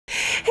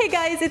Hey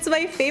guys, it's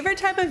my favorite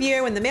time of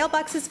year when the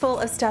mailbox is full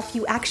of stuff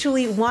you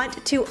actually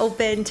want to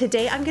open.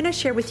 Today I'm going to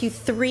share with you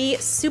 3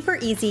 super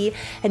easy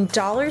and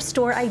dollar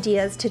store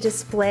ideas to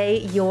display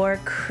your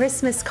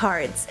Christmas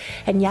cards.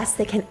 And yes,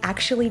 they can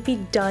actually be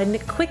done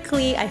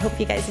quickly. I hope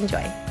you guys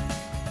enjoy.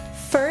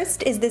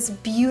 First is this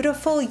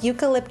beautiful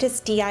eucalyptus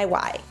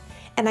DIY.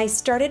 And I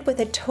started with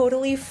a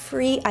totally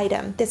free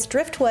item. This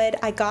driftwood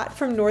I got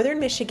from northern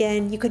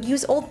Michigan. You could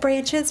use old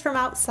branches from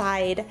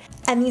outside.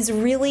 And these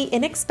really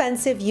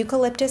inexpensive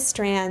eucalyptus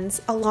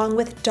strands along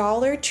with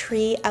Dollar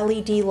Tree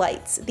LED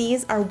lights.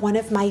 These are one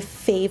of my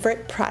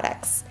favorite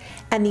products.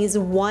 And these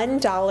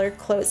 $1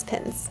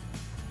 clothespins.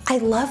 I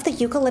love the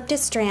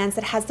eucalyptus strands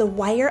that has the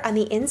wire on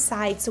the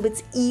inside so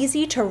it's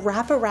easy to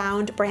wrap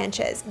around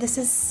branches. This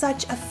is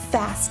such a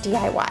fast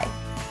DIY.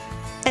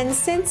 And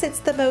since it's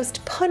the most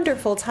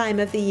wonderful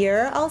time of the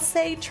year, I'll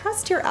say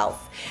trust your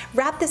elf.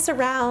 Wrap this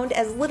around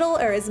as little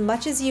or as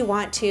much as you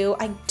want to.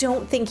 I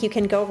don't think you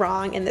can go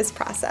wrong in this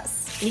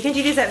process. You can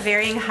do these at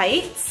varying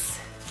heights.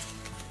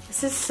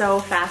 This is so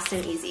fast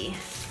and easy.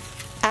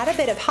 Add a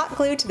bit of hot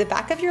glue to the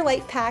back of your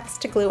light packs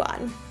to glue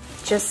on.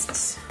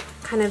 Just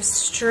kind of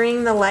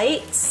string the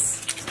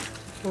lights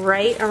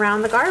right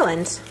around the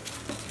garland,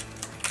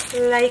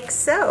 like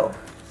so.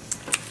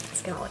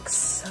 It's gonna look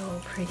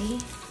so pretty.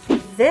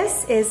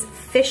 This is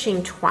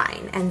fishing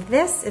twine, and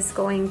this is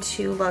going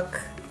to look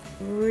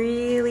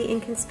really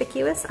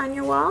inconspicuous on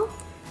your wall,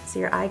 so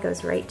your eye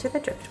goes right to the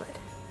driftwood.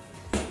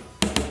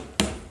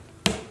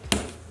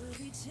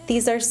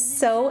 These are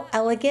so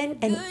elegant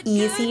and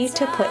easy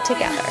to put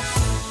together.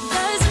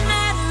 Doesn't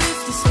matter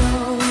if the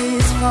snow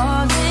is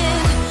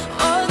falling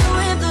or the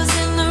windows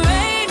in the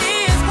rain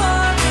is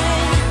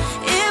pouring,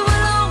 it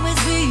will always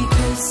be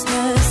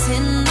Christmas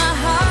in my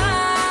heart.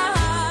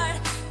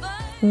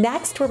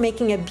 Next, we're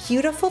making a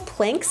beautiful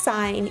plank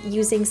sign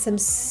using some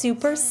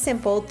super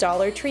simple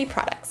Dollar Tree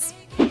products.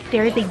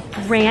 There is a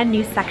brand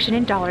new section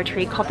in Dollar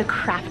Tree called the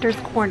Crafter's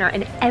Corner,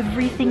 and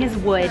everything is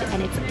wood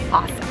and it's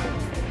awesome.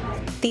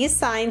 These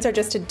signs are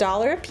just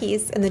 $1 a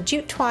piece, and the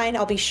jute twine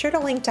I'll be sure to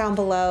link down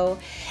below.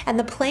 And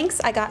the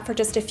planks I got for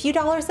just a few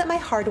dollars at my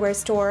hardware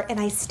store, and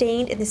I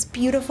stained in this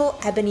beautiful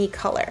ebony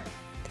color.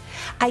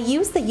 I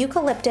used the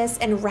eucalyptus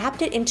and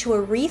wrapped it into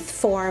a wreath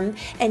form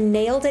and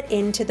nailed it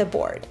into the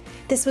board.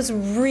 This was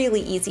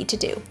really easy to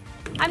do.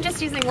 I'm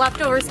just using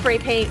leftover spray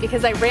paint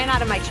because I ran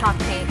out of my chalk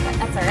paint, but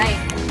that's all right.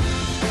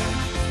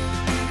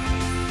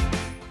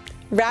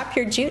 Wrap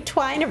your jute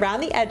twine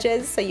around the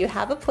edges so you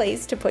have a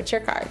place to put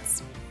your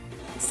cards.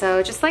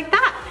 So just like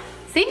that,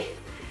 see?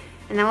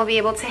 And then we'll be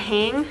able to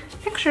hang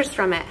pictures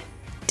from it.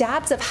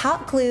 Dabs of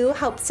hot glue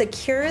help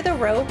secure the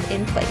rope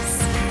in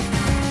place.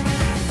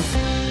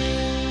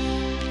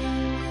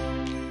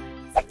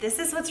 This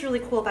is what's really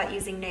cool about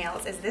using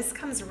nails, is this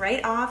comes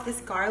right off,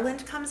 this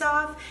garland comes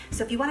off.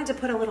 So if you wanted to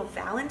put a little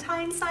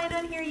Valentine sign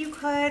on here, you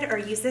could, or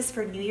use this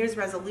for New Year's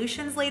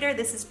resolutions later.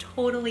 This is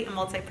totally a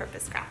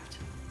multi-purpose craft.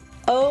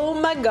 Oh,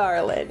 my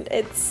garland,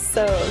 it's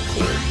so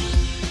cute.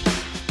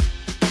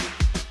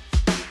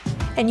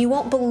 And you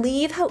won't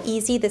believe how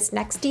easy this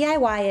next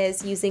DIY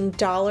is using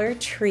Dollar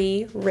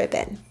Tree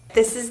ribbon.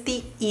 This is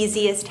the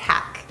easiest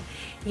hack.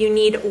 You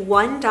need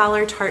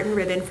 $1 tartan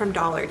ribbon from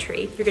Dollar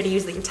Tree. You're gonna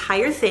use the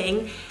entire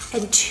thing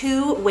and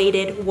 2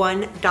 weighted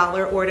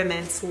 $1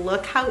 ornaments.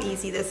 Look how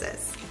easy this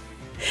is.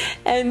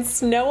 And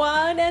snow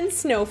on and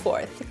snow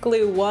forth.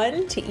 Glue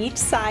 1 to each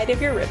side of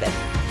your ribbon.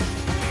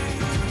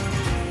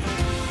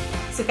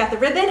 So you've got the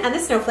ribbon and the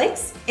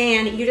snowflakes,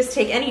 and you just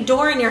take any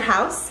door in your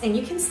house and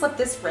you can slip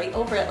this right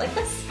over it like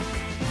this.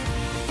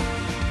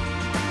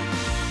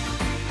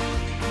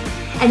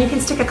 And you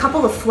can stick a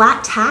couple of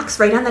flat tacks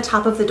right on the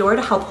top of the door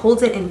to help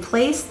hold it in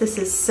place. This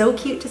is so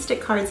cute to stick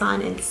cards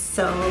on and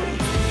so easy.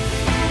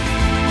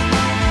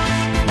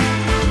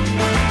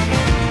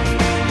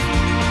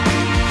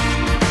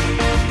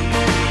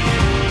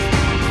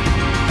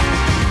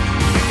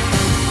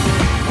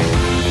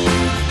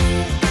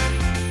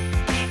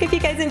 If you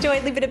guys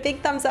enjoyed, leave it a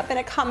big thumbs up and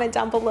a comment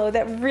down below.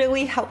 That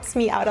really helps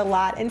me out a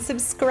lot. And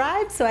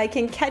subscribe so I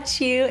can catch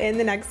you in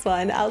the next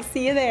one. I'll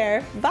see you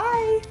there.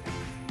 Bye.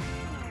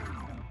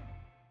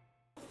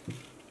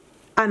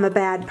 I'm a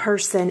bad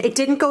person. It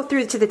didn't go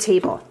through to the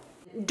table.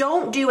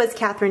 Don't do as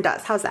Kathryn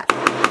does. How's that?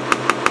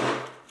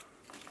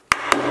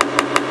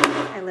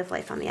 I live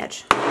life on the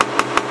edge.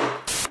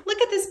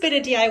 Look at this bit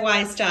of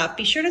DIY stuff.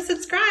 Be sure to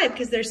subscribe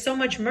because there's so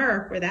much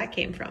more where that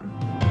came from.